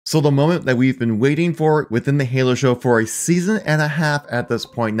So the moment that we've been waiting for within the Halo show for a season and a half at this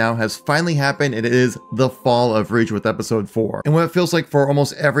point now has finally happened. It is the fall of Reach with episode 4. And what it feels like for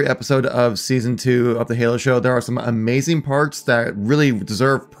almost every episode of season 2 of the Halo show, there are some amazing parts that really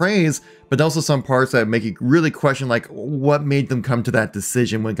deserve praise, but also some parts that make you really question like what made them come to that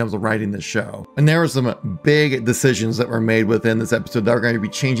decision when it comes to writing the show. And there are some big decisions that were made within this episode that are going to be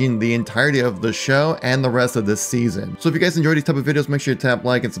changing the entirety of the show and the rest of this season. So if you guys enjoy these type of videos, make sure you tap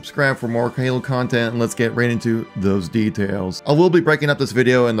like and subscribe for more Halo content, and let's get right into those details. I will be breaking up this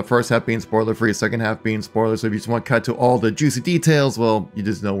video in the first half being spoiler free, second half being spoiler, so if you just want to cut to all the juicy details, well, you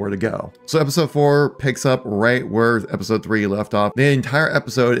just know where to go. So episode 4 picks up right where episode 3 left off. The entire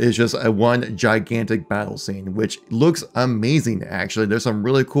episode is just a one gigantic battle scene, which looks amazing actually. There's some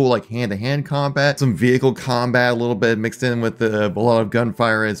really cool like hand-to-hand combat, some vehicle combat a little bit mixed in with a lot of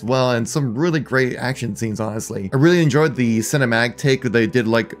gunfire as well, and some really great action scenes honestly. I really enjoyed the cinematic take that they did,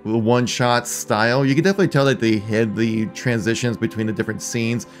 like one-shot style. You can definitely tell that they hid the transitions between the different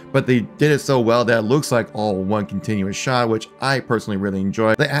scenes, but they did it so well that it looks like all one continuous shot, which I personally really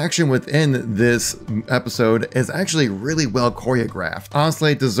enjoyed. The action within this episode is actually really well choreographed.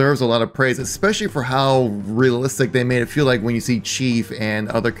 Honestly, it deserves a lot of praise, especially for how realistic they made it feel like when you see Chief and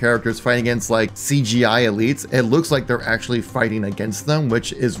other characters fighting against like CGI elites. It looks like they're actually fighting against them,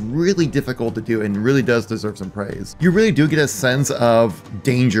 which is really difficult to do and really does deserve some praise. You really do get a sense of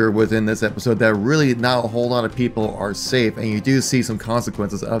danger within this episode that really not a whole lot of people are safe, and you do see some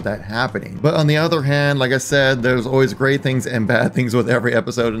consequences of that happening. But on the other hand, like I said, there's always great things and bad things with every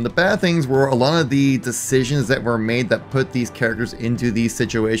episode, and the bad things were a lot of the decisions that were made that put these characters into these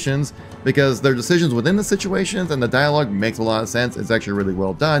situations, because their decisions within the situations and the dialogue makes a lot of sense. It's actually really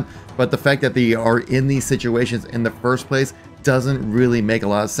well done, but the fact that they are in these situations in the first place doesn't really make a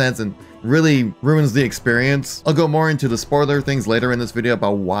lot of sense and really ruins the experience. I'll go more into the spoiler things later in this video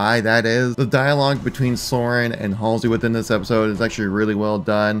about why that is. The dialogue between Soren and Halsey within this episode is actually really well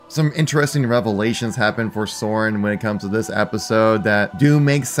done. Some interesting revelations happen for Soren when it comes to this episode that do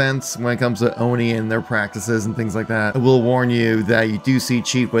make sense when it comes to Oni and their practices and things like that. I will warn you that you do see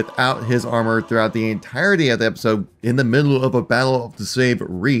Chief without his armor throughout the entirety of the episode in the middle of a battle to save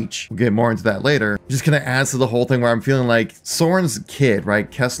Reach. We'll get more into that later. Just kind of adds to the whole thing where I'm feeling like Soren's kid, right?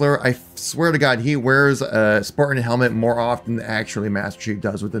 Kessler, I swear to God, he wears a Spartan helmet more often than actually Master Chief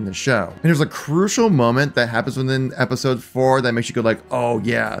does within the show. And there's a crucial moment that happens within episode 4 that makes you go like, oh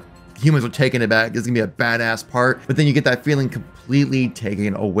yeah, humans are taking it back. This is gonna be a badass part. But then you get that feeling completely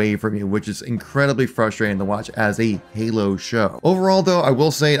taken away from you, which is incredibly frustrating to watch as a Halo show. Overall though, I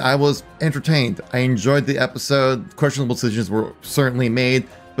will say I was entertained. I enjoyed the episode. Questionable decisions were certainly made,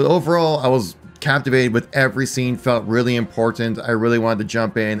 but overall I was captivated with every scene, felt really important. I really wanted to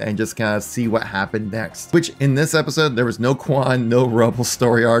jump in and just kind of see what happened next. Which in this episode, there was no Quan, no Rebel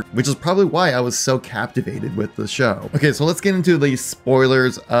story arc, which is probably why I was so captivated with the show. Okay, so let's get into the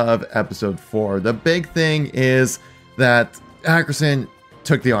spoilers of episode 4. The big thing is that Ackerson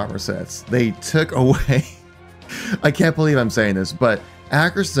took the armor sets. They took away, I can't believe I'm saying this, but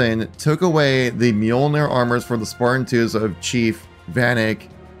Ackerson took away the Mjolnir armors for the Spartan 2s of Chief, Vanek,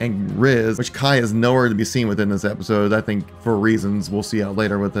 and Riz, which Kai is nowhere to be seen within this episode, I think for reasons we'll see out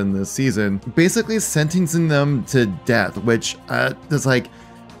later within this season, basically sentencing them to death, which is like,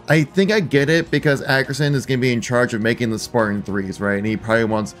 I think I get it because Ackerson is going to be in charge of making the Spartan 3s, right? And he probably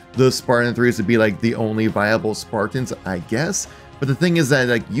wants the Spartan 3s to be like the only viable Spartans, I guess. But the thing is that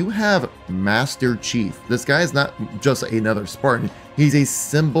like you have Master Chief. This guy is not just another Spartan. He's a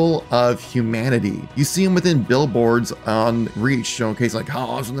symbol of humanity. You see him within billboards on Reach showcasing like how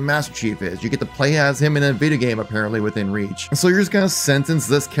awesome the Master Chief is. You get to play as him in a video game apparently within Reach. And so you're just gonna sentence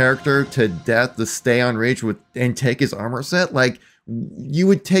this character to death to stay on Reach and take his armor set? Like, you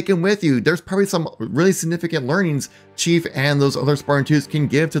would take him with you. There's probably some really significant learnings Chief and those other Spartan 2s can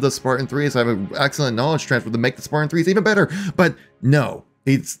give to the Spartan 3s. I have an excellent knowledge transfer to make the Spartan 3s even better. But no,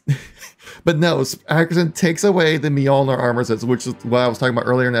 but no, Ackerson takes away the Mjolnir armor sets, which is what I was talking about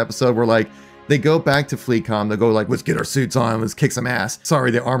earlier in the episode, where like they go back to FleetCom, they go like, let's get our suits on, let's kick some ass.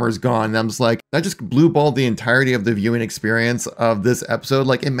 Sorry, the armor is gone. And I'm just like, that just blue balled the entirety of the viewing experience of this episode.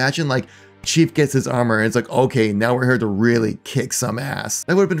 Like, imagine like Chief gets his armor and it's like, okay, now we're here to really kick some ass.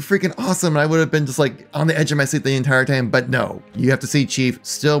 That would have been freaking awesome. And I would have been just like on the edge of my seat the entire time. But no, you have to see Chief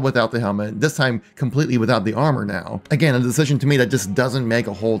still without the helmet, this time completely without the armor now. Again, a decision to me that just doesn't make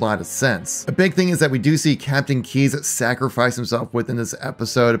a whole lot of sense. A big thing is that we do see Captain Keyes sacrifice himself within this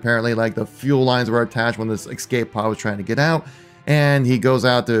episode. Apparently, like the fuel lines were attached when this escape pod was trying to get out. And he goes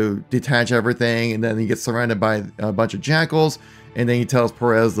out to detach everything, and then he gets surrounded by a bunch of jackals. And then he tells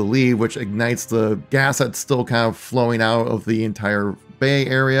Perez to leave, which ignites the gas that's still kind of flowing out of the entire Bay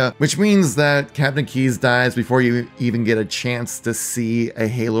area, which means that Captain Keyes dies before you even get a chance to see a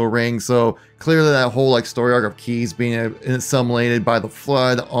Halo ring. So clearly that whole like story arc of Keyes being assimilated by the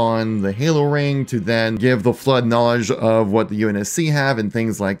Flood on the Halo ring to then give the Flood knowledge of what the UNSC have and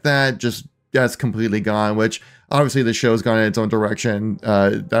things like that, just that's completely gone, which obviously the show's gone in its own direction.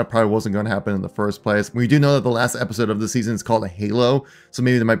 That probably wasn't going to happen in the first place. We do know that the last episode of the season is called a Halo, so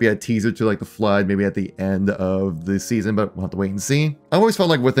maybe there might be a teaser to like the Flood maybe at the end of the season, but we'll have to wait and see. I always felt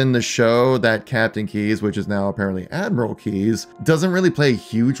like within the show that Captain Keyes, which is now apparently Admiral Keyes, doesn't really play a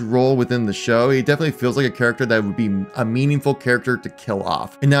huge role within the show. He definitely feels like a character that would be a meaningful character to kill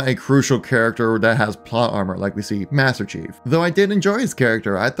off, and not a crucial character that has plot armor like we see Master Chief. Though I did enjoy his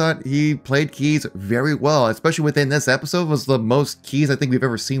character. I thought he played Keyes very well, especially within this episode. Was the most Keyes I think we've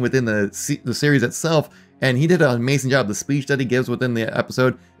ever seen within the series itself, and he did an amazing job. The speech that he gives within the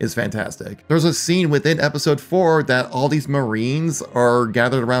episode is fantastic. There's a scene within episode 4 that all these Marines are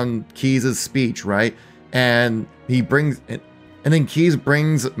gathered around Keyes' speech, right? And then Keyes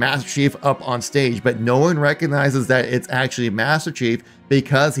brings Master Chief up on stage, but no one recognizes that it's actually Master Chief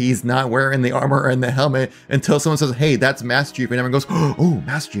because he's not wearing the armor and the helmet until someone says, hey, that's Master Chief. And everyone goes, oh,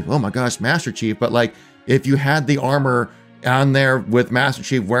 Master Chief, oh my gosh, Master Chief. But like, if you had the armor on there with Master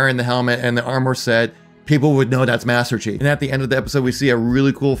Chief wearing the helmet and the armor set, people would know that's Master Chief. And at the end of the episode, we see a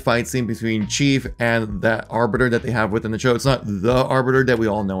really cool fight scene between Chief and that Arbiter that they have within the show. It's not the Arbiter that we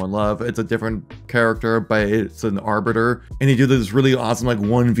all know and love. It's a different character, but it's an Arbiter. And he do this really awesome like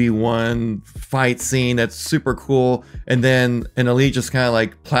 1v1 fight scene that's super cool. And then an Elite just kind of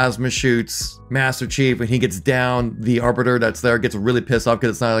like plasma shoots Master Chief, and he gets down. The Arbiter that's there gets really pissed off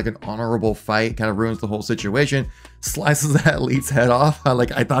because it's not like an honorable fight, kind of ruins the whole situation, slices that Elite's head off.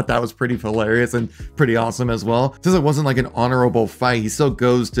 I thought that was pretty hilarious and pretty awesome as well. Since it wasn't like an honorable fight, he still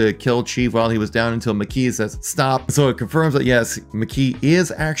goes to kill Chief while he was down until McKee says stop. So it confirms that yes, McKee is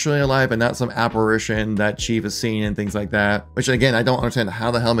actually alive and not some apparition that Chief is seeing and things like that, which again, I don't understand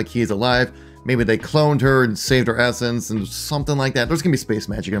how the hell McKee is alive. Maybe they cloned her and saved her essence and something like that. There's gonna be space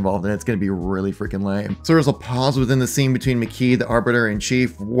magic involved and it's gonna be really freaking lame. So there's a pause within the scene between McKee, the Arbiter, and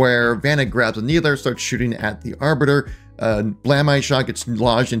Chief where Vannak grabs a needler, starts shooting at the Arbiter. Blamite shot gets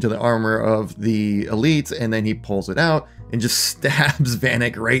lodged into the armor of the Elite, and then he pulls it out and just stabs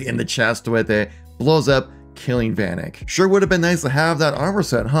Vannak right in the chest with it, blows up, killing Vannak. Sure would have been nice to have that armor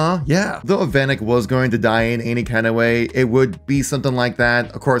set, huh? Yeah. Though if Vannak was going to die in any kind of way, it would be something like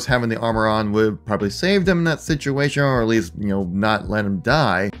that. Of course, having the armor on would probably save him in that situation, or at least, you know, not let him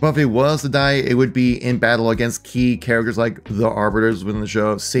die. But if he was to die, it would be in battle against key characters like the Arbiters within the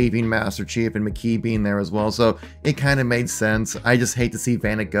show, saving Master Chief and McKee being there as well. So it kind of made sense. I just hate to see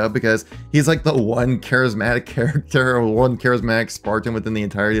Vannak go because he's like the one charismatic character or one charismatic Spartan within the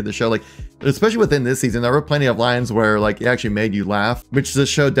entirety of the show. Like, especially within this season, there were plenty of lines where like it actually made you laugh, which the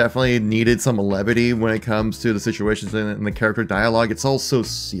show definitely needed some levity when it comes to the situations and the character dialogue. It's all so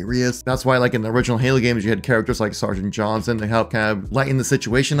serious. That's why like in the original Halo games, you had characters like Sergeant Johnson to help kind of lighten the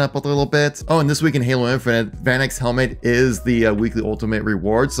situation up a little bit. Oh, and this week in Halo Infinite, Vannak's helmet is the weekly ultimate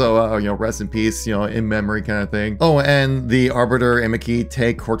reward. So, you know, rest in peace, you know, in memory kind of thing. Oh, and the Arbiter and McKee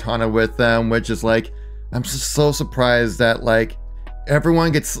take Cortana with them, which is like, I'm just so surprised that like,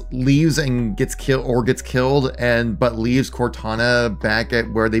 everyone leaves and gets killed but leaves Cortana back at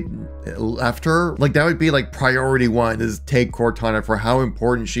where they left her. Like that would be like priority one, is take Cortana for how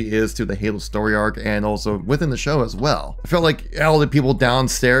important she is to the Halo story arc and also within the show as well. I felt like all the people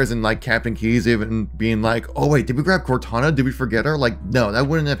downstairs and like Captain Keyes even being like, oh wait, did we grab Cortana? Did we forget her? Like, no, that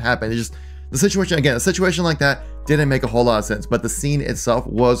wouldn't have happened. It's just the situation, again, a situation like that didn't make a whole lot of sense, but the scene itself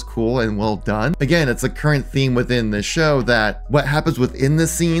was cool and well done. Again, it's a current theme within the show that what happens within the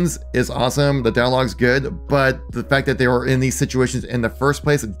scenes is awesome, the dialogue's good, but the fact that they were in these situations in the first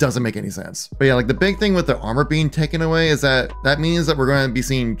place, it doesn't make any sense. But yeah, like the big thing with the armor being taken away is that means that we're going to be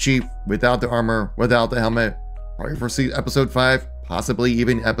seeing Chief without the armor, without the helmet, probably for episode 5. Possibly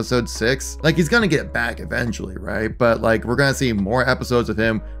even episode 6. Like he's gonna get back eventually, right? But like we're gonna see more episodes of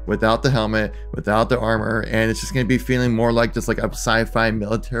him without the helmet, without the armor, and it's just gonna be feeling more like just like a sci-fi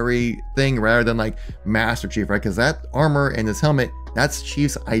military thing rather than like Master Chief, right? Because that armor and his helmet, that's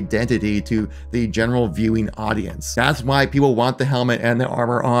Chief's identity to the general viewing audience. That's why people want the helmet and the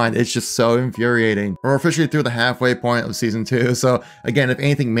armor on. It's just so infuriating. We're officially through the halfway point of season 2. So again, if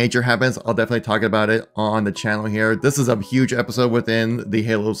anything major happens, I'll definitely talk about it on the channel here. This is a huge episode within the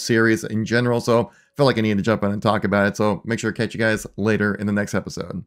Halo series in general. So I feel like I need to jump on and talk about it. So make sure to catch you guys later in the next episode.